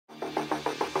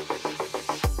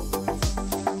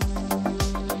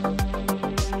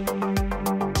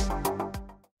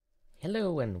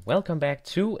and welcome back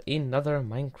to another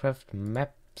Minecraft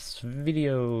maps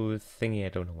video thingy. I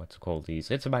don't know what to call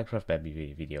these. It's a Minecraft map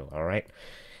video, alright?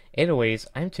 Anyways,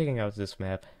 I'm checking out this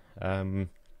map.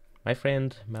 My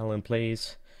friend Malin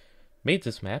Plays made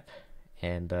this map,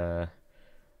 and I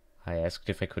asked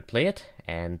if I could play it,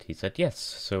 and he said yes.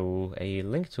 So a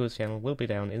link to his channel will be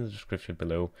down in the description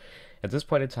below. At this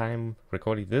point in time,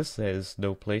 recording this, there's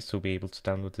no place to be able to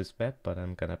download this map, but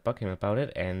I'm gonna bug him about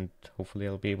it, and hopefully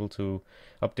I'll be able to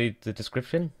update the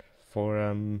description for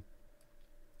a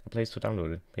place to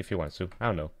download it, if he wants to. I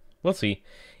don't know. We'll see.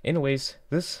 Anyways,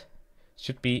 this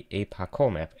should be a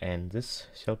parkour map, and this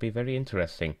shall be very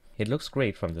interesting. It looks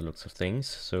great from the looks of things,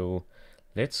 so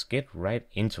let's get right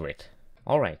into it.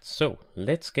 Alright, so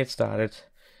let's get started.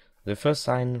 The first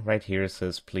sign right here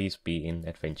says please be in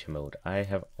adventure mode. I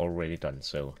have already done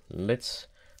so. Let's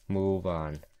move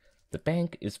on. The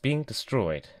bank is being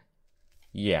destroyed.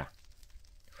 Yeah.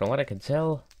 From what I can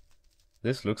tell,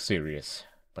 this looks serious.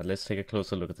 But let's take a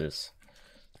closer look at this.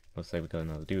 Looks like we got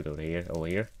another dude over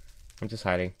here. I'm just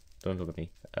hiding. Don't look at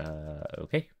me.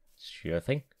 Okay. Sure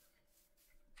thing.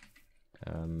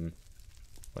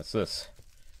 What's this?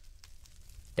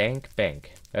 DANK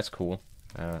bank. That's cool.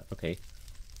 Okay.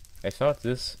 I thought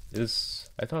this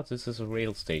is a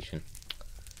rail station.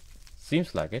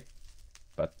 Seems like it,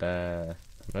 but I'm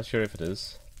not sure if it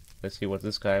is. Let's see what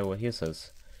this guy over here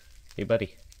says. Hey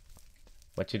buddy,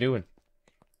 what you doing?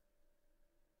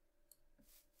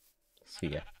 See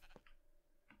ya.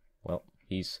 Well,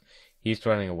 he's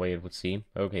running away, it would seem.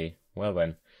 Okay, well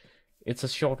then, it's a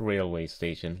short railway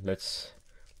station. Let's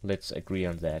agree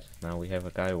on that. Now we have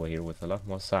a guy over here with a lot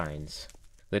more signs.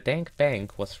 The DANK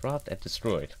bank was robbed and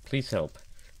destroyed. Please help.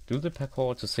 Do the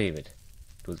parkour to save it.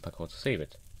 Do the parkour to save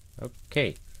it.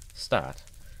 Okay, start.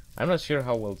 I'm not sure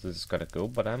how well this is gonna go,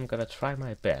 but I'm gonna try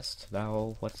my best.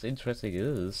 Now, what's interesting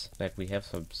is that we have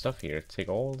some stuff here. Take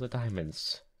all the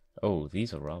diamonds. Oh,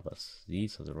 these are robbers.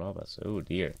 These are the robbers. Oh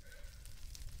dear.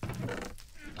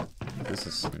 This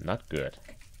is not good.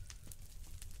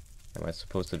 Am I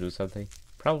supposed to do something?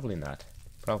 Probably not.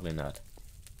 Probably not.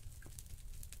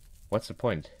 What's the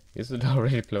point? Is it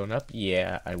already blown up?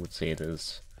 Yeah, I would say it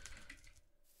is.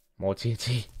 More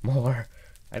TNT, more.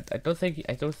 I don't think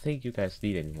you guys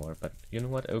need any more, but you know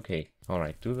what? Okay.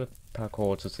 Alright, do the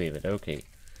parkour to save it. Okay.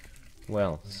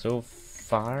 Well, so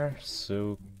far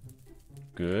so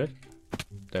good.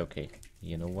 Okay.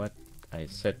 You know what? I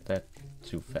said that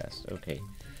too fast. Okay.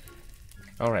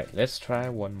 Alright, let's try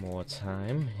one more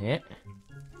time. Yeah.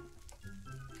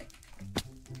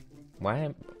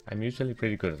 I'm usually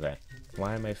pretty good at that.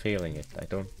 Why am I failing it? I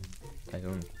don't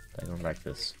like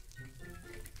this.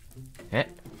 Heh.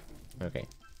 Okay.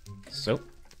 So,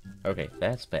 okay,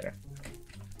 that's better.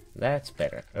 That's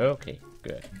better. Okay,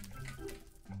 good.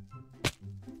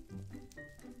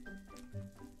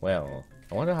 Well,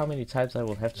 I wonder how many times I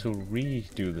will have to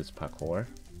redo this parkour.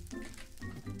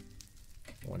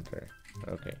 Wonder.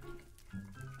 Okay.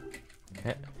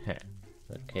 Heh, heh.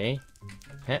 Okay.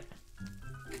 Heh.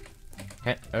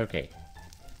 Okay.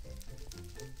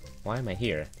 Why am I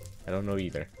here? I don't know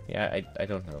either. Yeah, I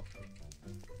don't know.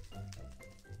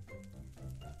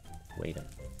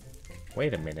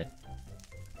 Wait a minute.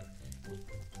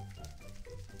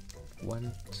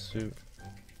 1, 2.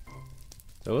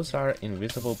 Those are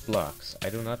invisible blocks. I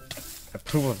do not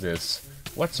approve of this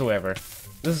whatsoever.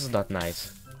 This is not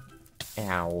nice.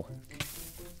 Ow.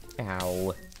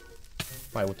 Ow.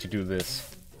 Why would you do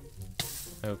this?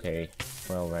 Okay,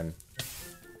 well then.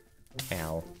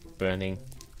 Ow. Burning.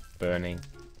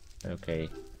 Okay.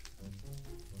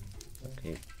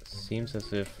 Okay. Seems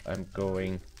as if I'm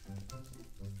going...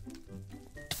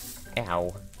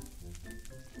 Ow.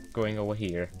 Going over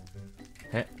here.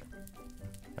 Huh.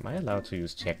 Am I allowed to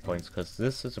use checkpoints? Because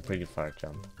this is a pretty far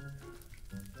jump.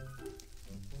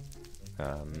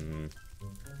 I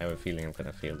have a feeling I'm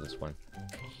gonna fail this one.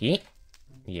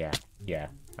 Yeah,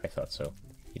 I thought so.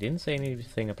 He didn't say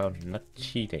anything about not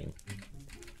cheating.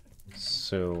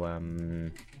 So,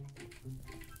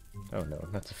 oh no,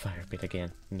 not the fire pit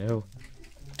again. No.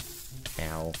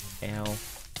 Ow, ow,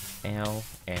 ow,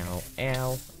 ow,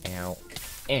 ow, ow,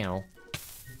 ow,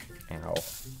 ow.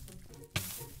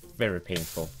 Very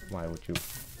painful. Why would you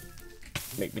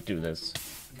make me do this?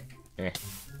 Eh.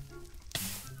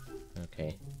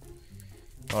 Okay.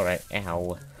 Alright,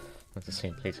 ow. That's the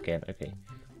same place again. Okay.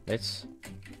 Let's...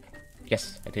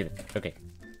 Yes, I did it. Okay.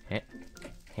 Heh.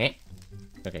 Heh.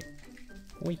 Okay.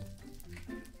 Wait.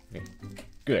 Okay.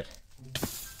 Good.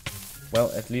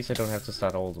 Well, at least I don't have to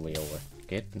start all the way over.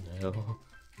 Get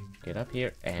up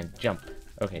here and jump.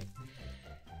 Okay.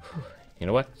 Whew. You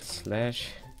know what?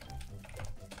 Slash.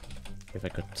 If I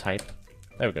could type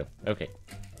There we go. Okay.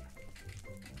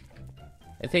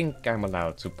 I think I'm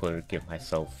allowed to give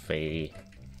myself a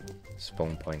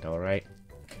spawn point, alright?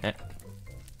 Heh.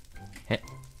 Heh.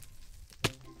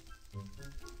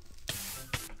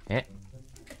 Heh.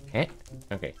 Heh.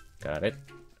 Okay, got it.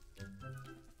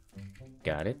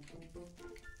 Got it.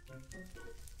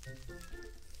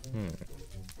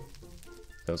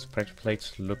 Those pressure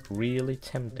plates look really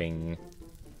tempting.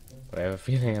 But I have a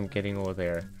feeling I'm getting over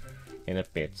there in a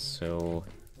bit, so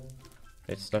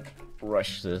let's not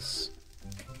rush this.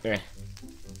 Okay.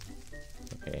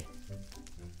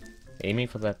 Aiming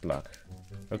for that block.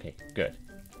 Okay, good.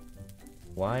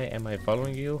 Why am I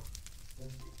following you?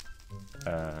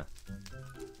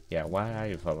 Yeah, why are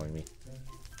you following me?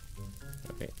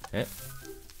 Okay.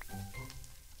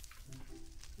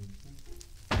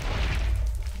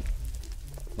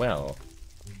 Well,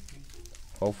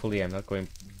 hopefully I'm not going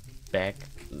back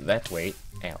that way.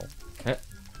 Ow.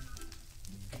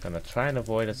 Gonna try and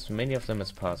avoid as many of them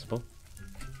as possible.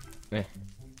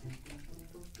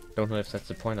 Don't know if that's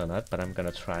the point or not, but I'm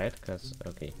gonna try it, because,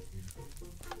 okay.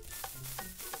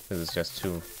 This is just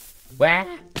too... Well.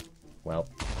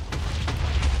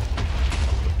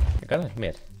 I gotta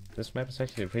admit, this map is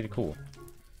actually pretty cool.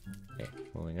 Okay,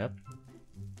 moving up.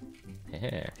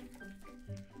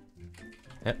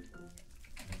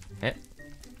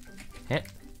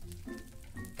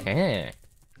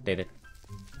 Did it.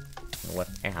 What?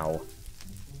 Ow.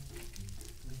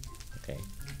 Okay.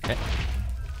 Okay.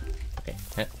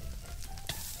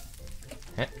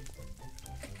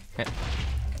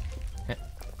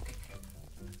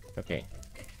 Okay.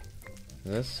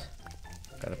 This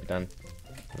gotta be done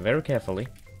very carefully.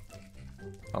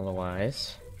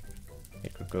 Otherwise,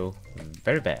 it could go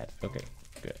very bad. Okay,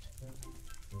 good.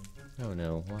 Oh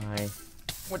no, why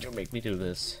would you make me do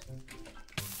this?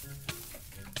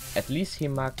 At least he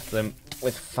marked them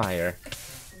with fire,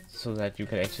 so that you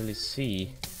can actually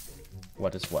see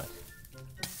what is what.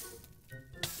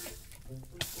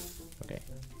 Okay.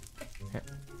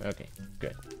 Okay,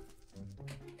 good.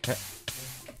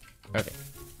 Okay.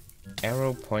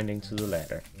 Arrow pointing to the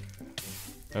ladder.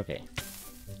 Okay.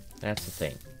 That's the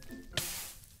thing.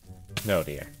 No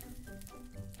dear.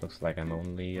 Looks like I'm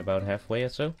only about halfway or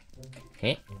so.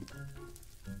 I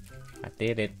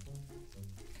did it.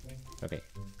 Okay.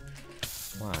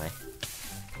 Why?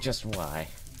 Just why?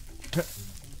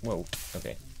 Whoa,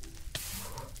 okay.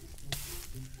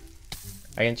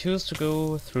 I can choose to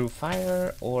go through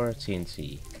fire or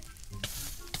TNT.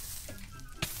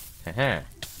 Haha.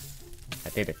 I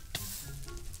did it.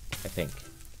 I think.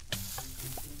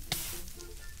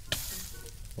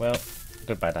 Well,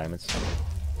 goodbye diamonds.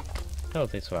 Oh,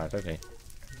 they survived, okay.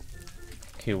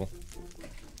 Cool.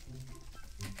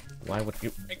 Why would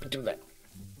you make me do that?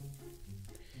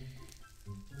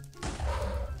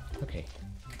 Okay.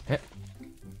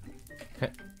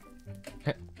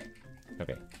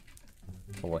 Okay.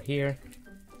 Over here.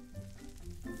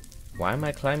 Why am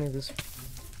I climbing this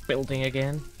building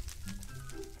again?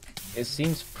 It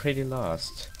seems pretty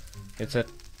lost. It's a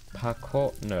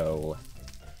parkour... No.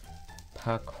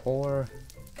 Parkour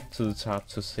to the top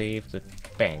to save the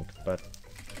bank, but...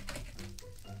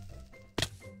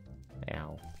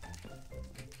 Ow.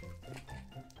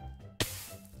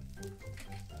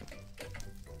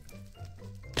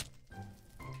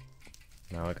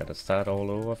 Now I gotta start all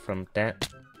over from that.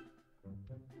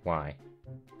 Why?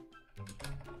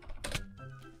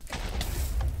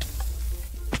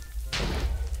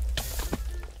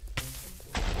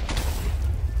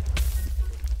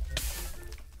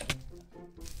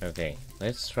 Okay,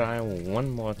 let's try one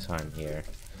more time here.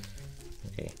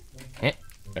 Okay.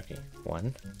 Okay,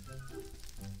 1,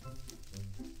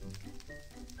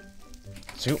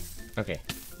 2, okay.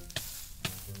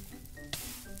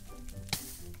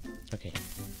 Okay.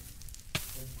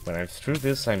 When I'm through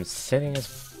this, I'm setting a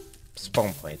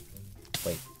spawn point.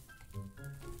 Wait.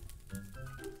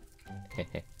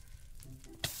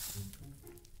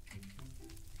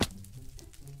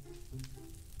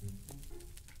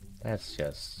 That's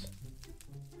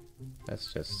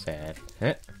just sad.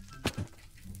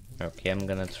 Okay, I'm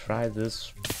gonna try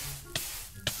this.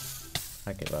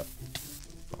 I give up.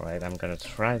 Alright, I'm gonna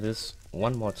try this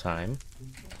one more time.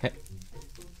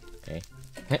 Okay.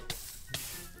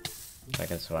 I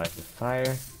can survive the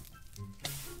fire.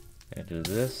 I do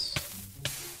this.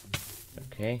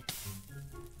 Okay.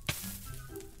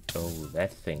 Oh,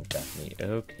 that thing got me.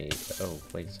 Okay. Oh,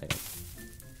 wait a second.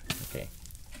 Okay.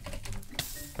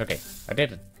 Okay, I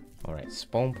did it. Alright,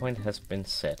 spawn point has been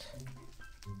set.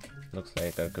 Looks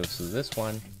like that goes to this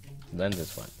one, then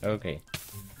this one. Okay.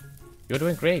 You're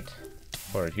doing great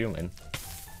for a human.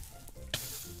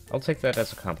 I'll take that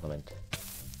as a compliment.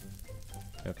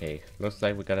 Okay, looks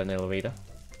like we got an elevator.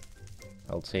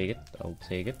 I'll take it, I'll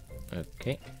take it.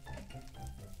 Okay.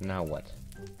 Now what?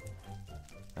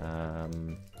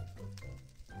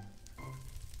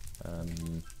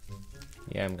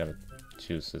 Yeah, I'm gonna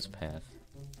choose this path.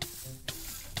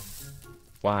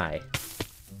 Why?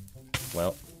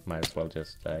 Well, might as well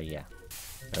just, yeah.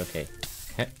 Okay.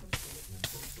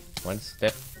 One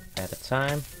step at a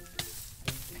time.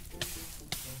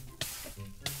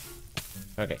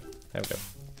 Okay, there we go.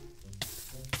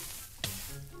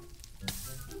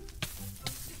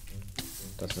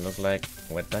 Doesn't look like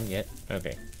we're done yet.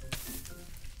 Okay.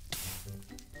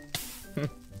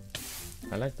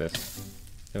 I like this.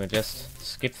 Can we just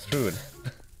skip through it?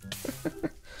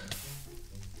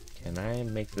 Can I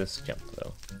make this jump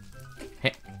though?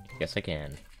 Hey, yes I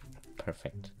can.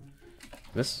 Perfect.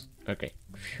 This? Okay.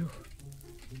 Phew.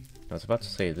 I was about to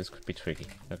say this could be tricky.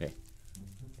 Okay.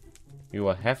 You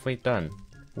are halfway done.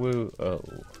 Woo. Oh.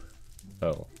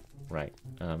 Oh. Right.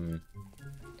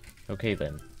 Okay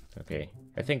then. Okay.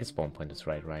 I think a spawn point is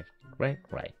right. Right.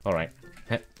 Alright.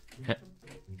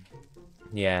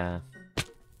 Yeah.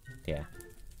 Yeah.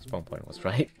 Spawn point was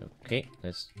right. Okay.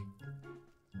 Let's...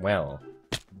 Well.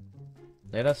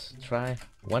 Let us try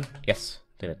one. Yes.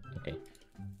 Did it. Okay.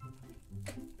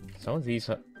 Some of these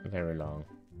are very long.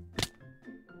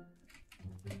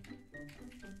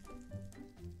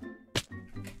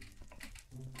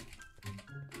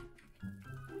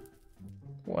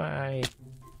 Why?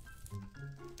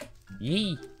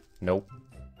 Yee! Nope.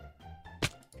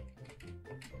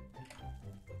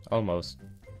 Almost.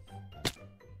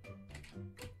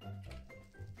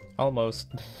 Almost.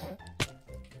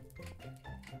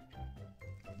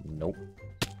 Nope.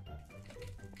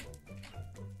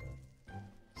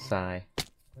 Sigh.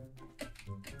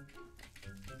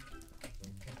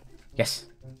 Yes!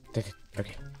 Did it.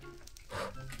 Okay.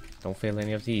 Don't fail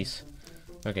any of these.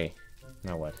 Okay.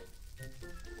 Now what?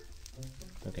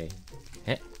 Okay.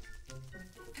 Heh.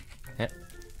 Heh.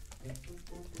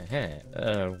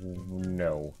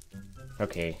 No.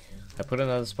 Okay. I put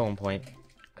another spawn point,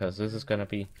 because this is gonna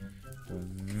be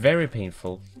very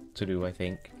painful to do, I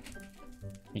think.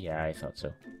 Yeah, I thought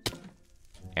so.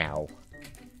 Ow.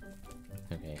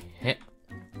 Okay. Heh.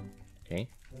 Okay,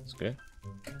 that's good.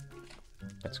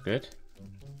 That's good.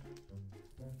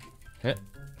 Heh.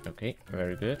 Okay,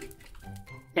 very good.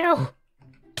 No!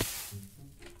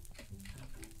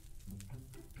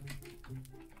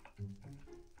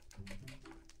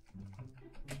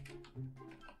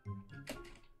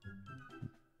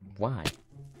 Why?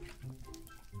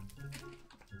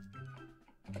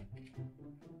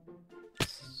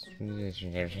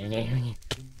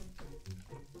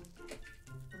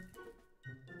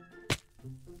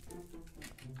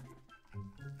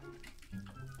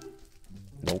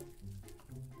 Nope.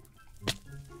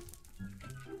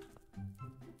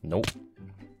 Nope.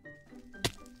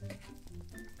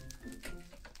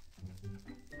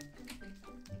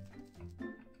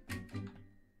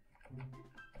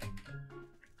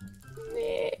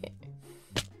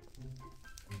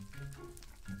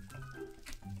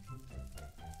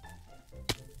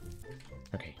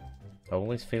 Okay, I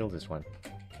always fail this one.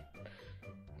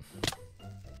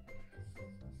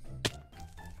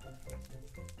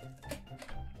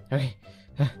 Okay,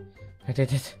 I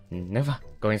did it. Never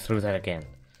going through that again.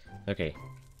 Okay,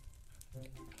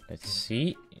 let's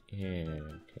see.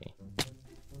 Okay,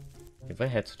 if I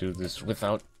had to do this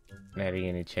without adding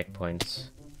any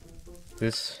checkpoints,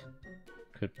 this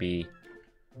could be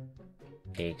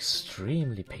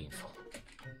extremely painful.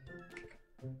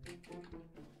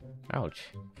 Ouch.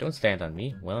 Don't stand on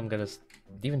me. Well, I'm gonna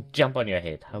even jump on your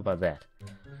head. How about that?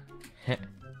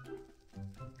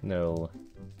 No.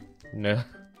 No.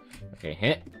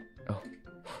 Okay, Oh.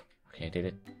 Okay, I did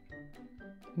it.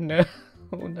 No.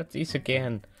 Not these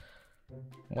again.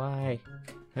 Why?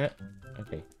 Okay.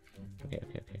 Okay.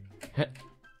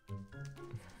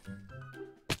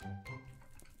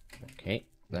 Okay,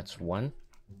 that's one.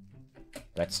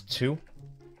 That's two.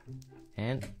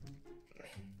 And...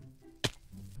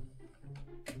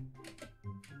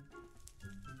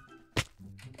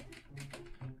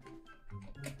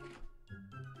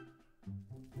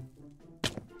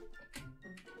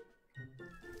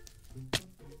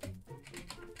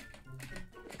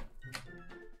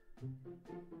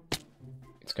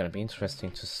 it's gonna be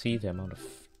interesting to see the amount of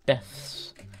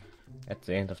deaths at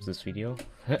the end of this video.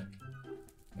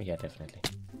 Yeah, definitely.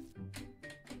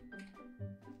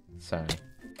 Sorry.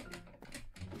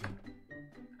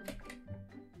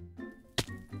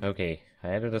 Okay, I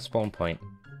added a spawn point,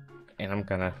 and I'm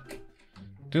gonna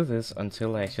do this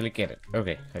until I actually get it.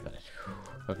 Okay, I got it.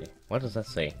 Okay, what does that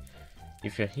say?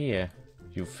 If you're here,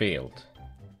 you failed.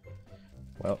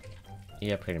 Well,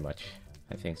 yeah, pretty much.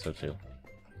 I think so too.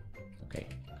 Okay.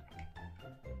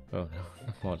 Oh no,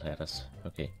 no more ladders.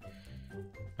 Okay.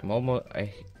 I'm almost...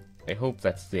 I hope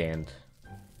that's the end.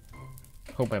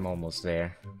 Hope I'm almost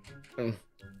there.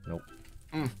 Nope.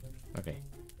 Okay.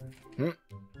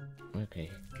 Okay.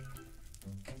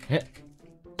 You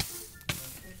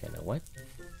know what?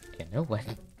 You know what?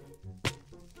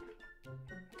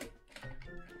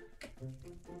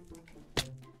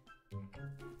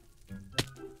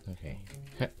 Okay.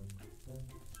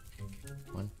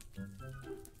 1,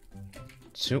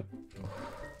 2,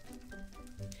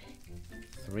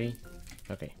 3.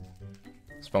 Okay.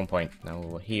 Spawn point. Now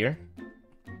over here.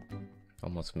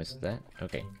 Almost missed that.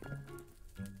 Okay.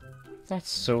 That's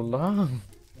so long.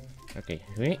 Okay.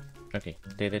 Wait. Okay.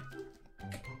 Did it.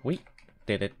 We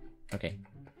did it. Okay.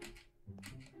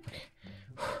 Okay.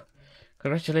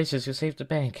 Congratulations, you saved the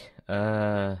bank.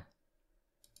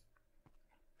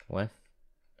 What?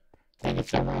 Thank you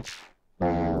so much.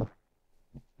 Wow.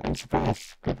 I'm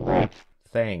surprised. Good work.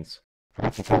 Thanks.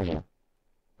 Forgot to tell you.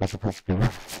 We're supposed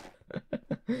to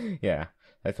be Yeah,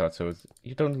 I thought so.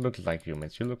 You don't look like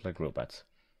humans, you look like robots.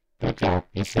 Good job.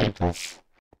 You saved us.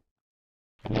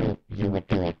 I knew you would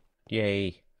do it.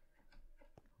 Yay.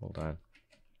 Hold on.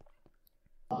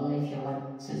 Only if you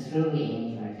want to truly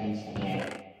end your adventure here.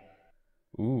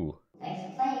 Ooh. Thanks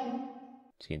for playing.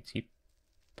 TNT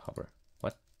popper.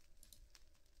 What?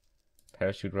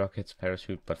 Parachute rockets,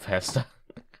 parachute, but faster.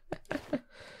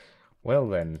 Well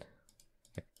then.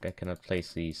 I cannot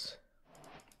place these.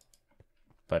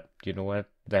 But you know what?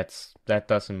 That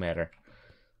doesn't matter.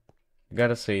 I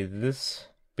gotta say, this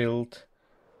build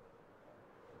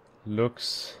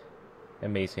looks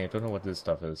amazing. I don't know what this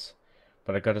stuff is,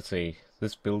 but I gotta say,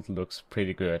 this build looks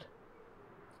pretty good.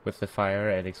 With the fire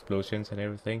and explosions and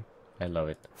everything, I love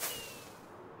it.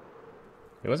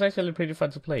 It was actually pretty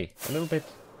fun to play. A little bit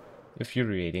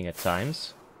infuriating at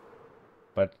times,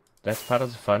 but that's part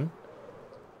of the fun.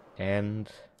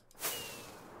 And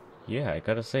yeah, I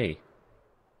gotta say,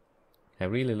 I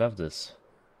really love this.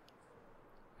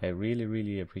 I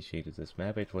really appreciated this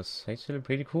map. It was actually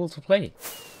pretty cool to play.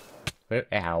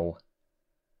 Ow.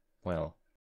 Well.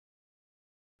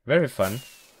 Very fun.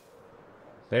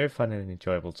 Very fun and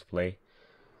enjoyable to play.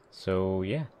 So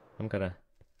yeah, I'm gonna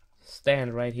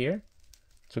stand right here.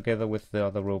 Together with the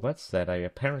other robots that I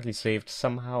apparently saved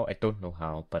somehow. I don't know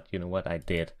how, but you know what? I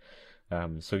did.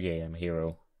 So yay, I'm a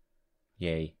hero.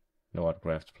 Yay. No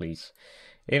autographs, please.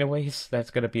 Anyways,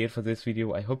 that's gonna be it for this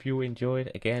video. I hope you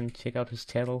enjoyed. Again, check out his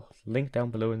channel. Link down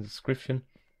below in the description.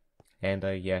 And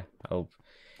yeah,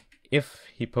 if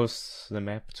he posts the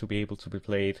map to be able to be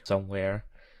played somewhere,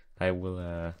 I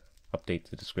will update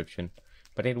the description.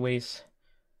 But anyways,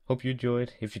 hope you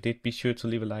enjoyed. If you did, be sure to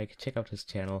leave a like, check out his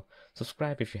channel,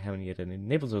 subscribe if you haven't yet, and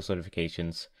enable those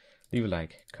notifications. Leave a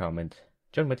like, comment,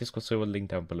 join my Discord server, link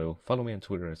down below. Follow me on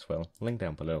Twitter as well, link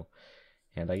down below.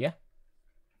 And yeah,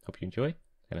 hope you enjoyed,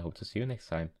 and I hope to see you next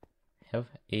time. Have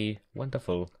a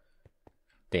wonderful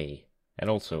day. And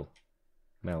also,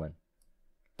 Melon,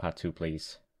 part 2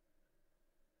 please.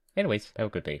 Anyways, have a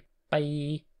good day.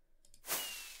 Bye!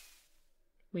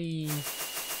 Whee!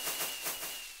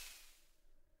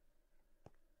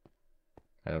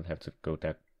 I don't have to go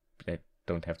back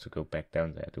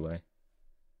down there, do I?